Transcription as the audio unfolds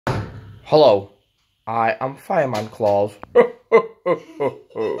Hello, I am Fireman Claus.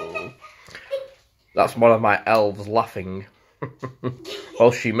 That's one of my elves laughing.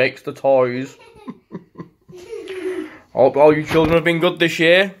 Well, she makes the toys. Hope all you children have been good this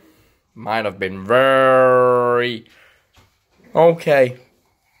year. Mine have been very... okay.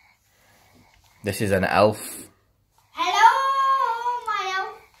 This is an elf. Hello, my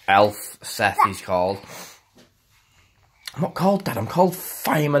elf. Elf Seth, he's called. I'm not called Dad, I'm called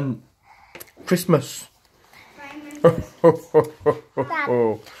Fireman Christmas. Dad, I'm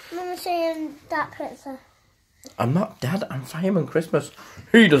saying that pizza. I'm not Dad, I'm Fireman Christmas.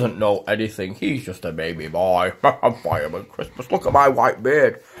 He doesn't know anything, he's just a baby boy. I'm Fireman Christmas. Look at my white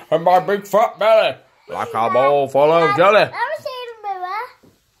beard and my big fat belly. Like a bowl full of jelly. I'm saying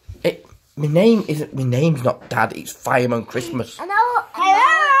mirror. My name's not Dad, it's Fireman Christmas. Hello, Fireman.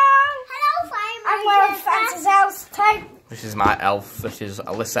 I'm wearing Fancy's house too. This is my elf, this is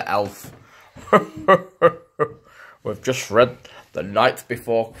Alyssa elf. We've just read The Night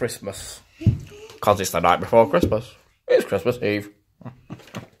Before Christmas. Because it's the night before Christmas. It's Christmas Eve.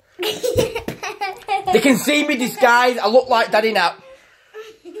 They can see me disguised. I look like Daddy now.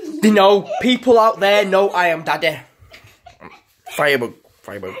 They know. People out there know I am Daddy. Fireman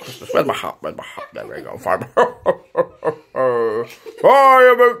Christmas. Where's my hat? Where's my hat? There we go. Fireman.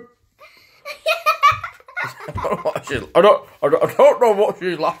 Fireman. I don't know what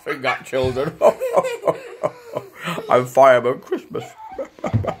she's laughing at, children. I'm Fireman Christmas.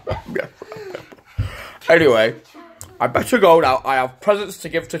 Anyway, I better go now. I have presents to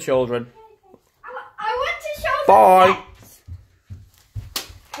give to children. I want to show Bye.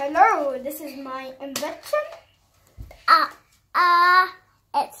 Hello, this is my invention.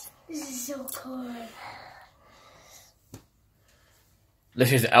 This is so cool.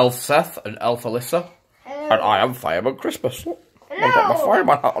 This is Elf Seth and Elf Alyssa. Hello. And I am Fireman Christmas. Look, Hello. I've got my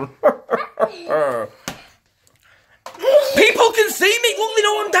fireman hat on. People can see me. Look, they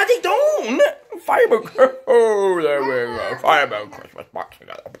know I'm Daddy. Don't. Fireman. Oh, there we go. Fireman Christmas back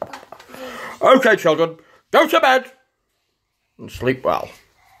together. Okay, children, go to bed and sleep well.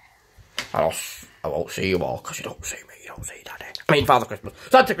 And I won't see you all because you don't see me. You don't see Daddy. I mean, Father Christmas,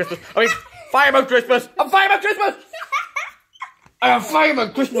 Santa Christmas. I mean, Fireman Christmas. I'm Fireman Christmas. I am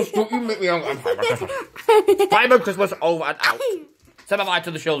Fireman Christmas. Don't you make me wrong. I'm Fireman Christmas. Fireman Christmas over and out. Say bye-bye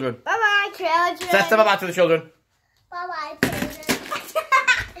to the children. Bye-bye, children. Seth, say bye-bye to the children. Bye-bye, children.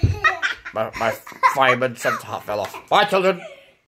 My fireman Santa hat fell off. Bye, children.